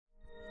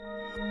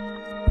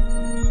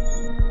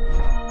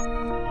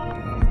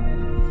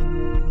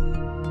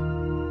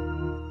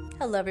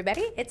Hello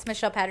everybody, it's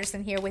Michelle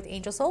Patterson here with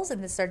Angel Souls,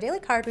 and this is our daily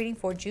card reading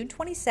for June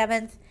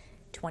 27th,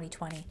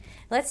 2020.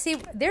 Let's see,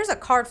 there's a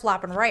card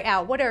flopping right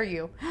out. What are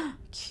you?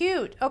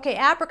 Cute. Okay,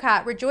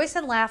 apricot, rejoice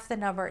and laugh. The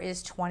number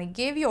is 20.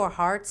 Give your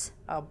hearts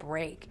a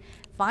break.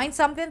 Find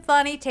something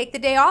funny. Take the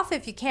day off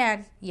if you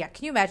can. Yeah,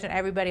 can you imagine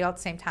everybody all at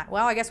the same time?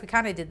 Well, I guess we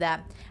kind of did that.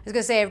 I was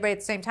going to say everybody at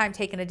the same time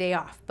taking a day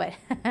off, but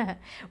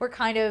we're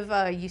kind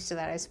of used to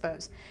that, I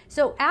suppose.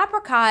 So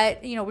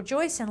apricot,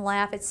 rejoice and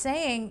laugh. It's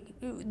saying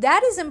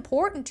that is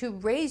important to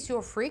raise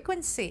your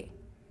frequency.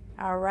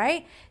 All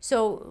right.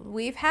 So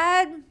we've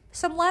had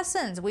some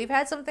lessons. We've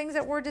had some things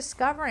that we're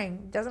discovering.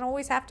 It doesn't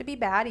always have to be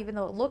bad, even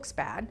though it looks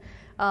bad.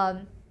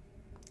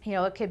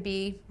 It could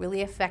be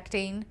really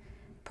affecting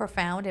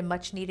profound and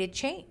much needed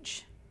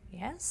change.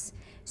 Yes.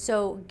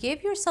 So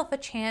give yourself a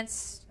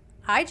chance.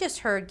 I just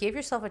heard give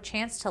yourself a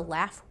chance to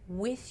laugh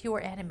with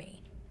your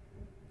enemy.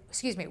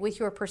 Excuse me, with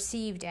your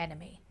perceived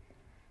enemy.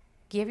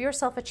 Give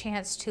yourself a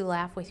chance to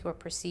laugh with your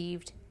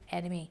perceived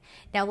enemy.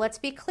 Now let's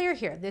be clear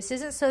here. This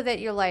isn't so that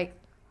you're like,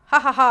 ha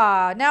ha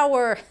ha, now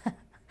we're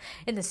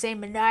in the same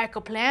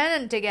maniacal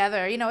plan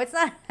together. It's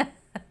not,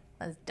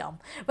 that's dumb.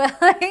 But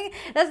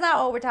that's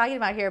not what we're talking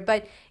about here.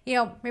 But,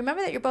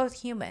 remember that you're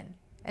both human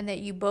and that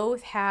you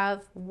both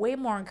have way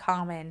more in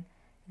common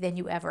than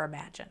you ever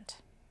imagined,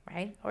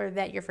 right? Or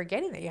that you're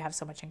forgetting that you have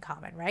so much in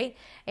common, right?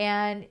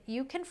 And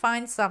you can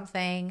find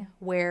something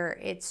where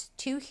it's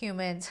two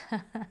humans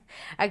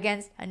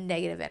against a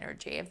negative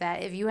energy.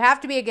 If you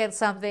have to be against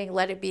something,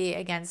 let it be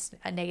against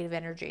a negative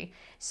energy.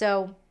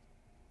 So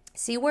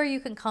see where you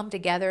can come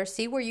together,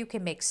 see where you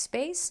can make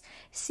space,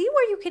 see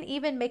where you can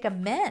even make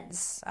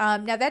amends.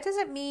 Now, that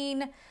doesn't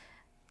mean,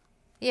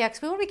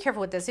 because we want to be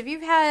careful with this. If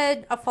you've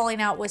had a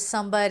falling out with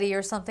somebody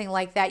or something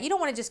like that, you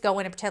don't want to just go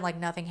in and pretend like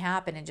nothing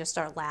happened and just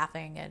start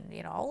laughing and,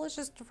 let's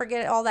just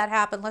forget all that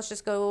happened. Let's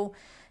just go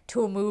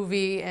to a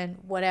movie and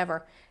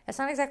whatever. That's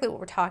not exactly what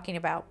we're talking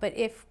about. But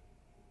if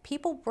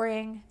people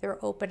bring their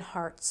open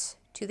hearts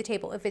to the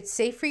table, if it's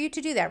safe for you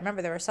to do that,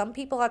 remember, there are some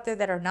people out there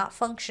that are not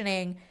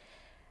functioning.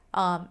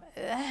 I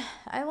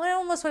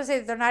almost want to say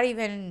that they're not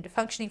even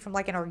functioning from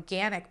like an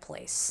organic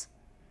place.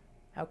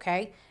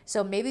 Okay,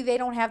 so maybe they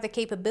don't have the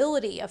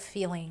capability of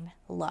feeling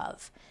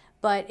love.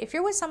 But if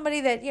you're with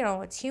somebody that,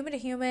 it's human to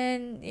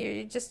human,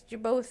 you're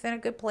both in a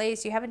good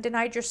place, you haven't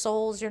denied your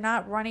souls, you're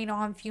not running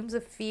on fumes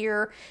of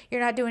fear,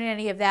 you're not doing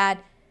any of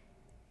that,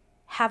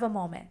 have a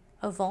moment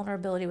of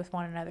vulnerability with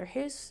one another.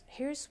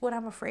 Here's what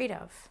I'm afraid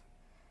of.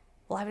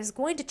 Well, I was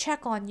going to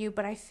check on you,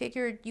 but I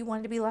figured you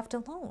wanted to be left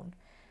alone.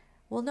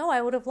 Well, no,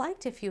 I would have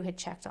liked if you had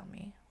checked on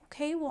me.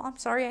 Okay, well, I'm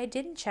sorry I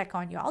didn't check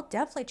on you. I'll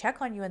definitely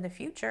check on you in the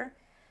future.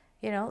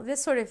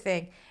 This sort of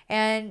thing.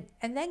 And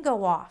then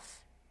go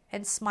off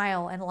and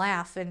smile and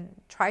laugh and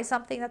try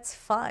something that's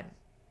fun.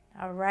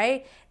 All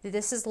right?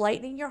 This is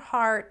lightening your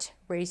heart,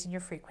 raising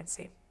your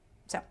frequency.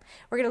 So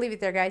we're going to leave it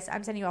there, guys.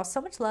 I'm sending you all so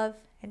much love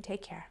and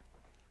take care.